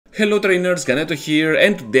Hello trainers, Ganeto here,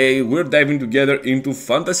 and today we're diving together into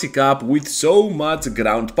Fantasy Cup with so much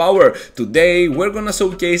ground power. Today we're gonna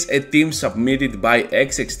showcase a team submitted by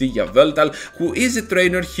XXT Yaveltal, who is a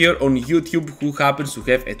trainer here on YouTube who happens to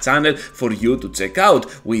have a channel for you to check out.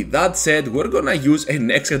 With that said, we're gonna use an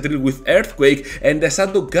Excadrill with Earthquake and a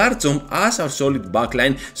Shadow GARCHOMP as our solid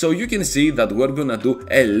backline, so you can see that we're gonna do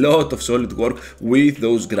a lot of solid work with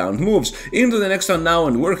those ground moves. Into the next one now,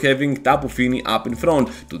 and we're having Tapu Fini up in front.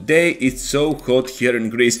 Today it's so hot here in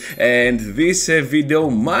Greece, and this video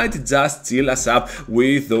might just chill us up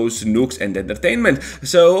with those nooks and entertainment.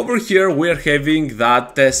 So over here we're having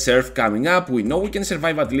that surf coming up. We know we can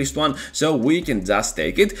survive at least one, so we can just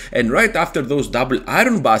take it, and right after those double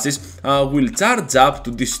iron buses we'll charge up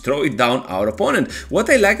to destroy down our opponent. What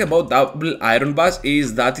I like about double iron bus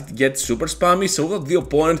is that it gets super spammy, so that the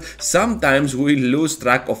opponent sometimes will lose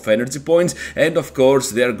track of energy points, and of course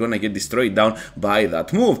they're gonna get destroyed down by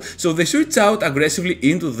that move. So they switch out aggressively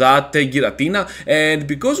into that Giratina, and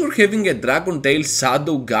because we're having a Dragon Tail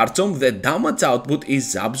Shadow GARCHOMP, the damage output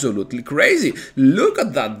is absolutely crazy. Look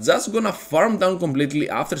at that, just gonna farm down completely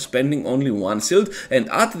after spending only one shield, and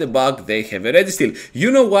at the back they have a Registeel. You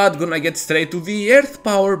know what, gonna get straight to the earth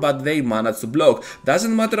power, but they managed to block.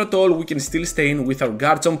 Doesn't matter at all, we can still stay in with our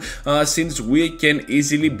GARCHOMP since we can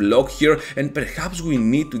easily block here, and perhaps we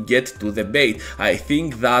need to get to the bait. I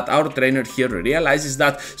think that our trainer here realizes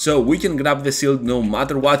that, so we can grab the shield no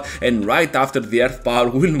matter what, and right after the earth power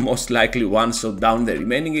will most likely one-shot down the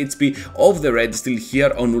remaining HP of the Registeel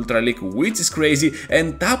here on Ultra League, which is crazy,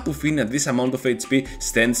 and Tapu Fini at this amount of HP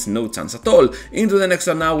stands no chance at all. Into the next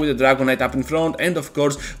one now with the Dragonite up in front, and of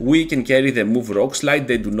course we can carry the move Rock Slide.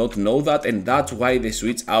 They do not know that, and that's why they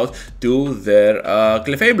switch out to their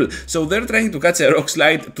Clefable. So they're trying to catch a Rock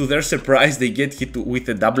Slide. To their surprise, they get hit with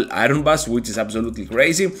a double Iron Bus, which is absolutely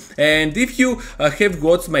crazy. And if you have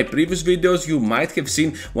watched my previous videos, you might have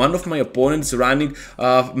seen one of my opponents running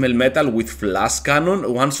Melmetal with Flash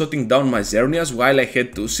Cannon, one-shotting down my Xerneas while I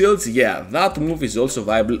had two shields. Yeah, that move is also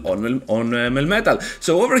viable on Melmetal.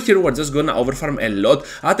 So over here we're just gonna overfarm a lot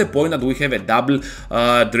at a point that we have a double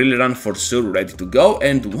drill run for sure ready to go,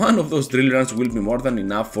 and one of those drill runs will be more than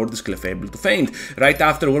enough for this Clefable to faint. Right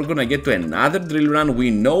after we're gonna get to another drill run.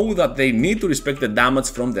 We know that they need to respect the damage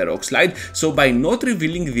from the Rock Slide, so by not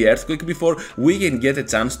revealing the Earthquake before, we can get a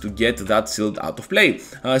chance to get that shield out of play.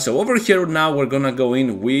 So over here now we're gonna go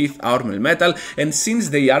in with our Melmetal, and since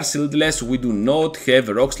they are shieldless, we do not have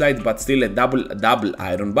a Rock Slide but still a double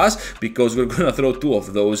Iron Bus, because we're gonna throw two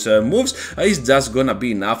of those moves. It's just gonna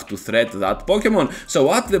be enough to threat that Pokemon.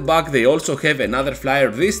 So at the back they also have another flyer,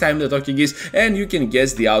 this time the Togekiss, and you can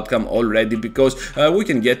guess the outcome already, because we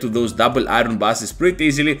can get to those double Iron Buses pretty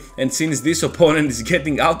easily, and since this opponent is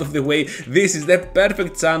getting out of the way, this is the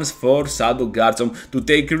perfect chance for Shadow GARCHOMP to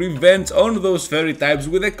take revenge on those fairy types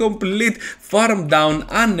with a complete farm down,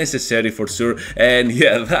 unnecessary for sure. And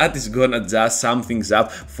yeah, that is gonna just sum things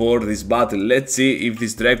up for this battle. Let's see if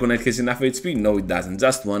this Dragonite has enough HP. No, it doesn't,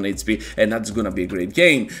 just 1 HP, and that's gonna be a great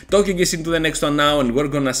game. Togekiss into the next one now, and we're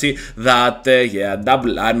gonna see that yeah,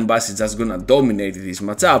 double Iron Bus is just gonna dominate this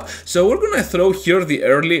matchup. So we're gonna throw here the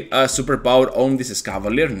early superpower on this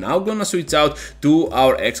Escavalier. Now gonna switch out to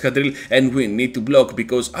our Excadrill, and we need to block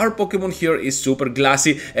because our Pokemon here is super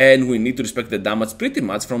glassy, and we need to respect the damage pretty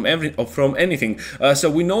much from anything. So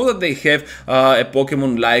we know that they have a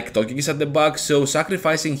Pokemon like Togekiss at the back, so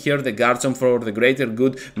sacrificing here the GARCHOMP for the greater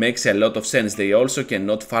good makes a lot of sense. They also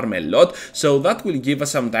cannot farm a lot, so that will give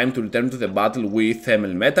us some time to return to the battle with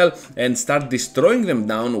Melmetal and start destroying them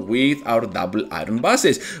down with our double Iron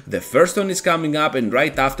Buses. The first one is coming up, and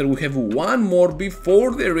right after we have one more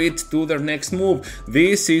before they reach to their next move.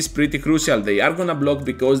 This is pretty crucial. They are gonna block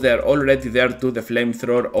because they are already there to the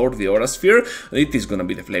Flamethrower or the Aura Sphere. It is gonna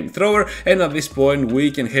be the Flamethrower, and at this point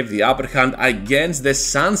we can have the upper hand against the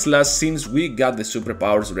Sandslash since we got the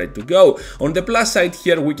superpowers ready to go. On the plus side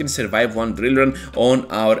here, we can survive one drill run on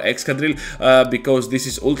our Excadrill because this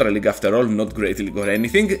is Ultra League after all, not Great League or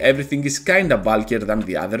anything. Everything is kinda bulkier than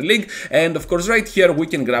the other league, and of course right here we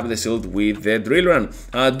can grab the shield with the drill run.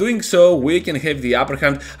 Doing so, we can have the upper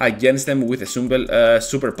hand against them with a simple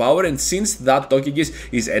superpower, and since that Togekiss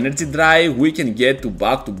is energy dry, we can get to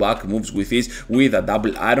back-to-back moves with this with a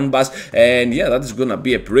double Iron Bus, and yeah, that is gonna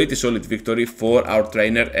be a pretty solid victory for our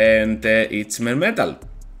trainer and its Melmetal.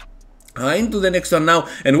 Into the next one now,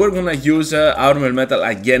 and we're gonna use our Melmetal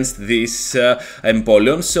against this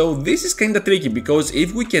Empoleon. So this is kinda tricky, because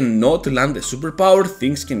if we cannot land the superpower,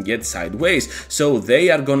 things can get sideways. So they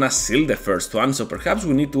are gonna seal the first one, so perhaps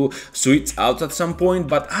we need to switch out at some point,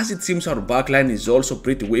 but as it seems our backline is also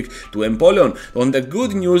pretty weak to Empoleon. On the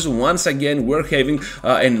good news, once again we're having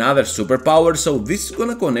another superpower, so this is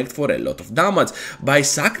gonna connect for a lot of damage. By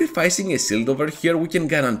sacrificing a shield over here, we can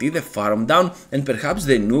guarantee the farm down and perhaps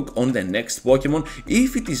the nuke on the next Pokemon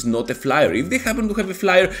if it is not a flyer. If they happen to have a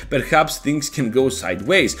flyer, perhaps things can go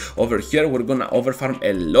sideways. Over here we're gonna overfarm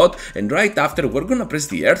a lot, and right after we're gonna press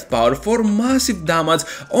the Earth Power for massive damage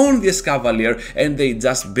on this Cavalier, and they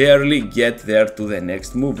just barely get there to the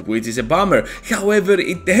next move, which is a bummer. However,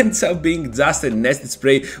 it ends up being just a nested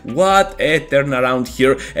spray. What a turnaround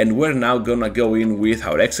here, and we're now gonna go in with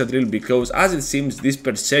our Excadrill, because as it seems this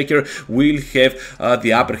Berserker will have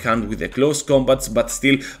the upper hand with the close combats, but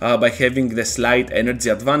still by having the slight energy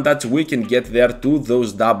advantage, we can get there to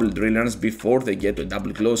those double drillers before they get to a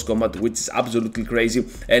double close combat, which is absolutely crazy,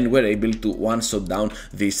 and we're able to one-shot down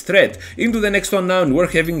this threat. Into the next one now, and we're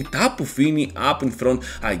having Tapu Fini up in front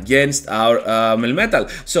against our Melmetal.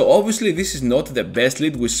 So obviously this is not the best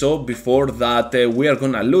lead. We saw before that we are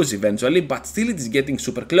gonna lose eventually, but still it is getting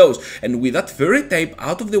super close, and with that fairy type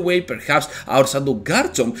out of the way, perhaps our Shadow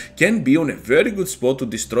Garchomp can be on a very good spot to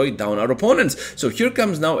destroy down our opponents. So here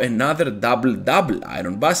comes now another double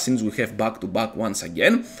Iron Bash, since we have back-to-back once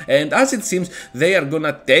again, and as it seems they are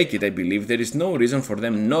gonna take it. I believe there is no reason for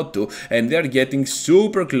them not to, and they are getting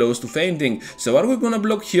super close to fainting. So are we gonna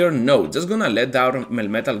block here? No, just gonna let our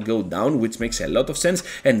Melmetal go down, which makes a lot of sense,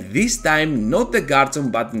 and this time not the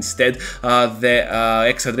Garchomp, but instead the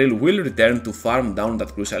Excadrill will return to farm down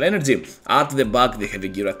that crucial energy. At the back they have a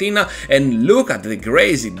Giratina, and look at the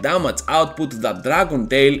crazy damage output that Dragon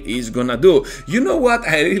Tail is gonna do. You know what,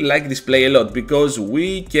 I really like this play a lot, because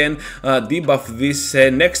we can debuff this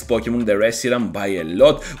next Pokemon, the Reshiram, by a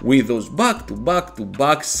lot with those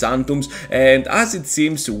back-to-back Phantoms, and as it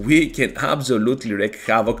seems we can absolutely wreak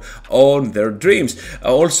havoc on their dreams.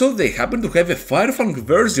 Also, they happen to have a Firefang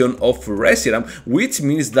version of Reshiram, which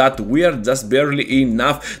means that we are just barely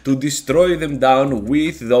enough to destroy them down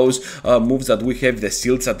with those moves that we have, the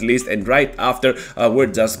shields at least, and right after we're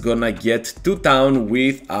just gonna get to town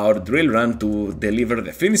with our Drill Run to deliver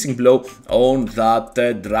the finishing blow on that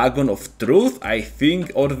Dragon of Truth, I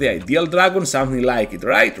think, or the Ideal Dragon, something like it,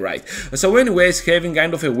 right. So anyways, having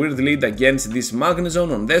kind of a weird lead against this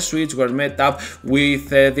Magnezone on the switch, we're met up with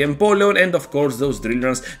the Empoleon, and of course those Drill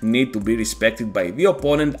Runs need to be respected by the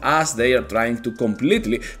opponent as they are trying to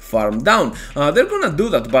completely farm down. They're gonna do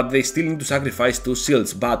that, but they still need to sacrifice 2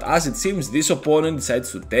 shields, but as it seems this opponent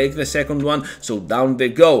decides to take the second one, so down they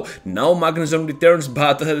go. Now Magnezone returns,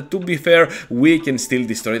 but to be fair, we can still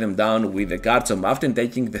destroy them down with the Garchomp after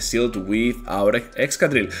taking the shield with our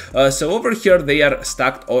Excadrill. So over here they are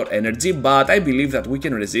stacked or energy, but I believe that we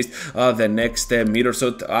can resist the next Mirror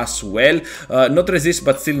Shot as well. Not resist,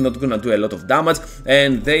 but still not gonna do a lot of damage,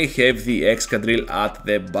 and they have the Excadrill at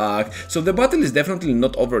the back. So the battle is definitely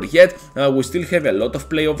not over yet. We still have a lot of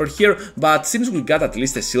play over here, but since we got at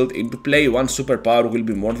least a shield into play, one superpower will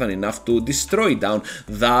be more than enough to destroy down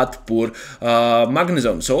that poor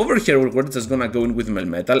Magnezone. So over here we're just gonna go in with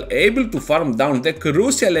Melmetal, able to farm down the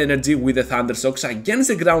crucial energy with the Thunder Shocks against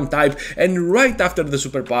the ground type, and right after the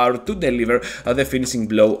superpower to deliver the finishing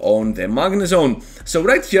blow on the Magnezone. So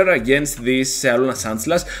right here against this Alolan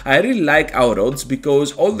Sandslash, I really like our odds,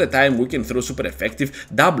 because all the time we can throw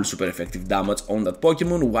double super effective damage on that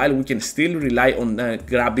Pokemon, while we can still rely on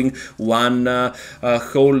grabbing one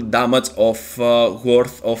whole damage of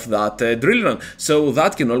worth of that Drill Run. So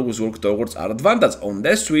that can always work towards our advantage. On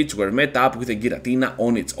the switch we're met up with a Giratina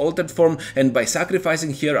on its altered form, and by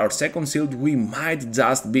sacrificing here our second shield, we might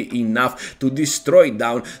just be enough to destroy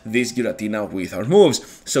down this Giratina with our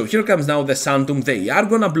moves. So here comes now the Phantom. They are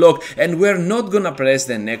gonna block, and we're not gonna press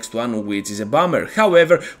the next one, which is a bummer.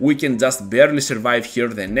 However, we can just barely survive here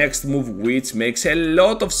the next move, which makes a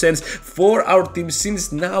lot of sense for our team,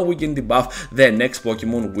 since now we can debuff the next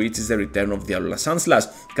Pokemon, which is the return of the Alolan Sandslash.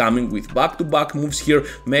 Coming with back-to-back moves here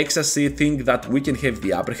makes us think that we can have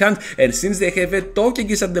the upper hand, and since they have a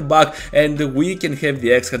Togekiss at the back and we can have the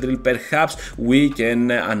Excadrill, perhaps we can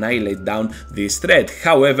annihilate down this threat.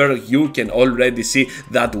 However, you can already see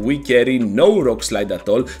that we carry no Rock Slide at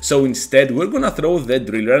all, so instead we're gonna throw the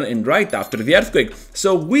Drill Run, and right after the Earthquake.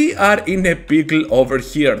 So we are in a pickle over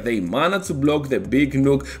here. They managed to block the big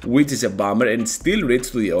nuke, which is a bummer, and still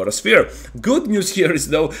reach to the Aura Sphere. Good news here is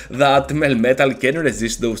though that Melmetal can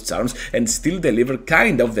resist those charms and still deliver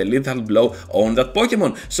kind of the lethal blow on that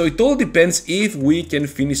Pokemon. So it all depends if we we can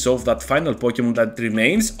finish off that final Pokemon that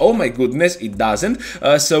remains. Oh my goodness, it doesn't.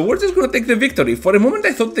 So we're just gonna take the victory. For a moment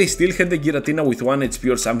I thought they still had the Giratina with 1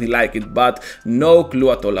 HP or something like it, but no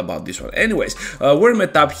clue at all about this one. Anyways, we're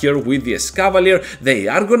met up here with the Escavalier. They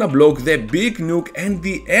are gonna block the Big Nuke and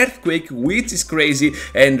the Earthquake, which is crazy,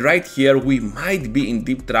 and right here we might be in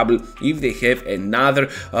deep trouble if they have another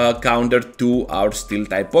counter to our Steel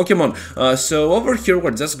type Pokemon. So over here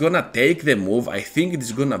we're just gonna take the move. I think it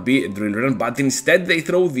is gonna be a Drill Run, but instead they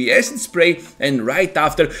throw the Acid Spray, and right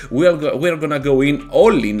after we're gonna go in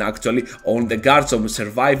all in actually on the Garchomp,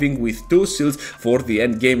 surviving with 2 shields for the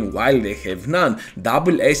end game while they have none.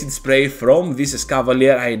 Double Acid Spray from this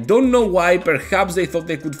Escavalier. I don't know why, perhaps they thought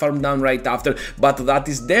they could farm down right after, but that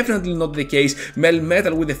is definitely not the case.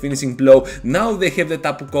 Melmetal with the finishing blow. Now they have the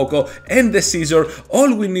Tapu Koko and the Scissor.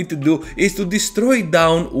 All we need to do is to destroy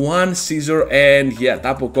down one Scissor, and yeah,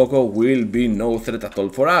 Tapu Koko will be no threat at all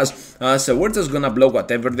for us. So we're just gonna blow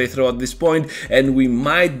whatever they throw at this point, and we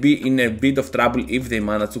might be in a bit of trouble if they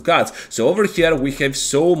manage to catch. So over here we have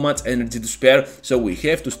so much energy to spare, so we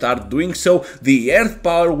have to start doing so. The Earth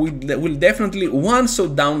Power will definitely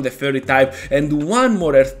one-shot down the Fairy type, and one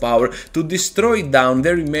more Earth Power to destroy down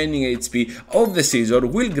the remaining HP of the Scissor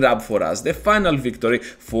will grab for us the final victory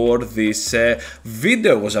for this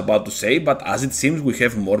video, I was about to say, but as it seems we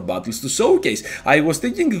have more battles to showcase. I was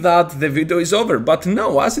thinking that the video is over, but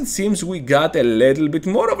no, as it seems we got a little bit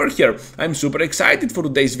more over here. I'm super excited for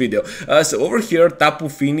today's video. So over here Tapu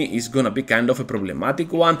Fini is gonna be kind of a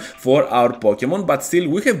problematic one for our Pokemon, but still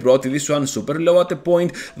we have brought this one super low at a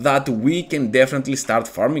point that we can definitely start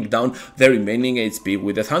farming down the remaining HP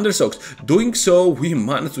with the Thunder Shocks. Doing so, we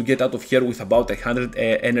managed to get out of here with about 100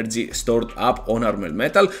 energy stored up on our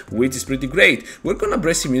Melmetal, which is pretty great. We're gonna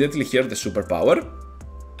press immediately here the Superpower,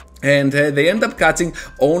 and they end up catching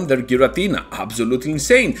on their Giratina. Absolutely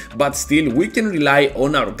insane, but still we can rely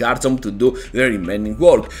on our Garchomp to do the remaining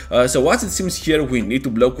work. So as it seems here, we need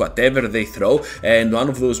to block whatever they throw, and one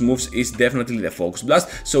of those moves is definitely the Focus Blast.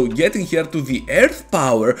 So getting here to the Earth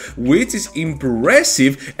Power, which is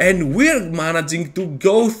impressive, and we're managing to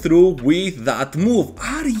go through with that move.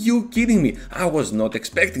 Are you kidding me? I was not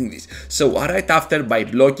expecting this. So right after, by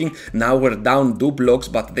blocking, now we're down 2 blocks,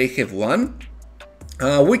 but they have 1.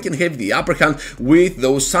 We can have the upper hand with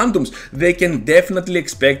those Sandoms. They can definitely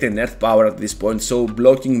expect an Earth Power at this point, so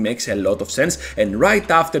blocking makes a lot of sense. And right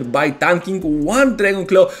after, by tanking 1 Dragon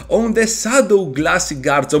Claw on the Shadow Glassy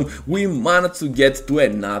Garchomp, we managed to get to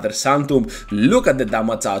another Santom. Look at the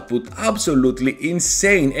damage output, absolutely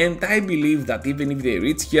insane. And I believe that even if they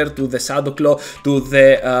reach here to the Shadow Claw, to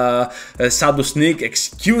the Shadow Sneak,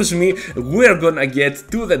 excuse me, we're gonna get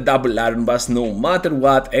to the double Iron Bass no matter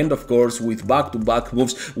what. And of course, with back-to-back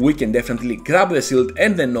moves, we can definitely grab the shield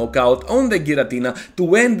and the knockout on the Giratina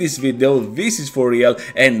to end this video. This is for real,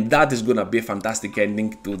 and that is gonna be a fantastic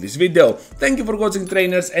ending to this video. Thank you for watching,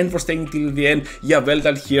 trainers, and for staying till the end.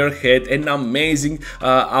 Yveltal here had an amazing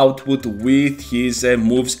output with his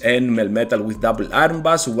moves and Melmetal with double Iron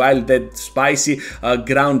Bass, while that spicy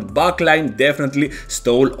ground backline definitely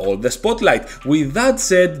stole all the spotlight. With that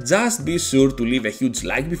said, just be sure to leave a huge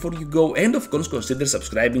like before you go, and of course consider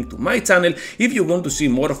subscribing to my channel if you want to see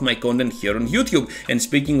more of my content here on YouTube. And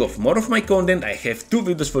speaking of more of my content, I have 2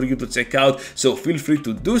 videos for you to check out, so feel free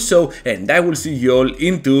to do so, and I will see you all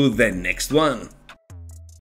into the next one.